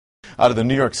out of the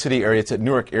New York City area. It's at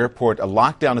Newark Airport. A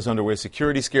lockdown is underway, a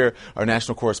security scare. Our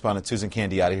national correspondent Susan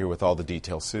Candiata here with all the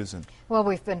details. Susan. Well,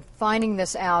 we've been finding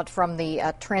this out from the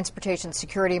Transportation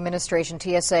Security Administration,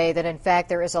 TSA, that in fact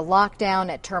there is a lockdown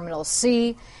at Terminal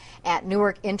C at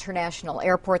Newark International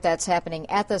Airport. That's happening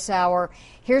at this hour.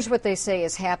 Here's what they say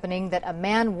is happening, that a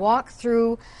man walked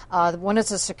through one of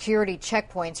the security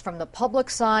checkpoints from the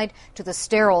public side to the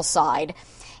sterile side.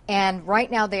 And right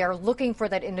now they are looking for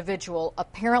that individual.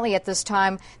 Apparently at this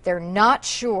time they're not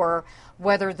sure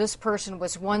whether this person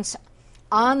was once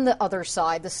on the other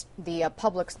side,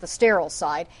 the sterile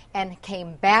side, and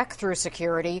came back through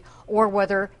security, or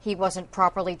whether he wasn't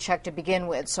properly checked to begin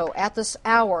with. So at this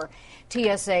hour,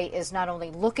 TSA is not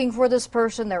only looking for this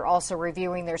person, they're also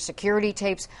reviewing their security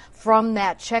tapes from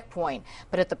that checkpoint.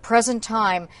 But at the present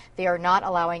time, they are not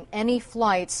allowing any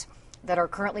flights that are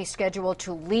currently scheduled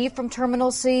to leave from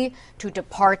Terminal C to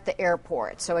depart the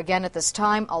airport. So again, at this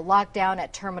time, a lockdown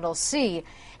at Terminal C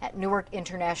at Newark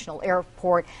International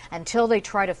Airport until they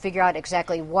try to figure out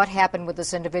exactly what happened with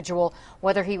this individual,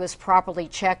 whether he was properly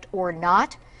checked or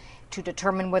not, to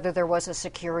determine whether there was a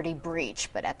security breach.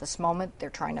 But at this moment, they're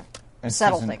trying to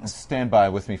settle Susan, things. Stand by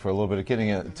with me for a little bit,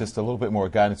 getting just a little bit more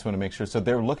guidance. Want to make sure. So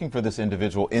they're looking for this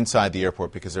individual inside the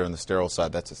airport because they're on the sterile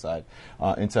side. That's the side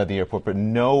inside the airport. But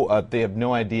no, they have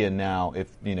no idea now if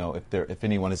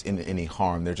anyone is in any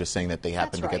harm. They're just saying that they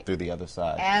happen to get through the other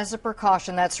side. As a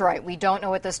precaution, that's right. We don't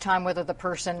know at this time whether the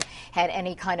person had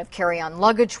any kind of carry-on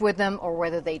luggage with them or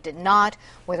whether they did not,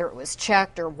 whether it was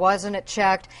checked or wasn't it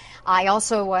checked. I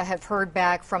also have heard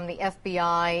back from the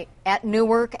FBI at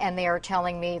Newark, and they are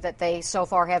telling me that they so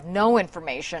far have no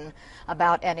information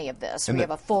about any of this. We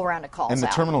have a full round of calls. And the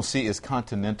out. Terminal C is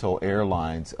Continental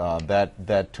Airlines.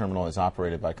 That terminal is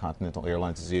operated by Continental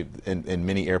Airlines in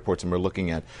many airports, and we're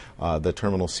looking at the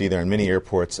Terminal C there. In many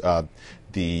airports,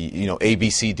 the A, B,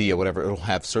 C, D, or whatever, it'll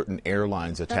have certain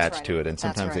airlines attached to it, and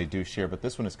sometimes they do share. But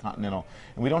this one is Continental,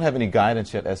 and we don't have any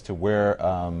guidance yet as to where,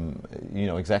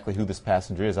 exactly who this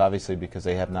passenger is. Obviously, because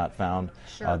they have not found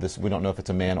this. We don't know if it's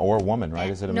a man or a woman, right?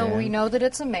 Is it a man? No, we know that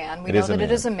it's a man. We know that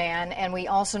it is a man, and we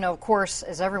also know, of course,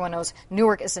 as everyone knows,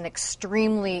 Newark is an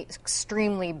extremely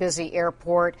busy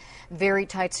airport. Very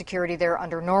tight security there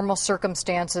under normal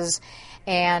circumstances,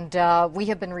 and we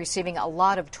have been receiving a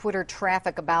lot of Twitter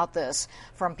traffic about this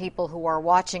from people who are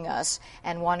watching us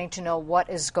and wanting to know what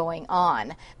is going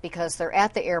on, because they're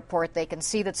at the airport, they can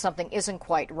see that something isn't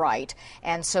quite right,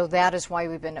 and so that is why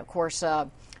we've been, of course,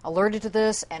 alerted to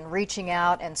this and reaching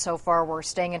out, and so far we're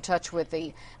staying in touch with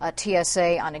the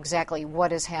TSA on exactly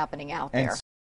what is happening out there.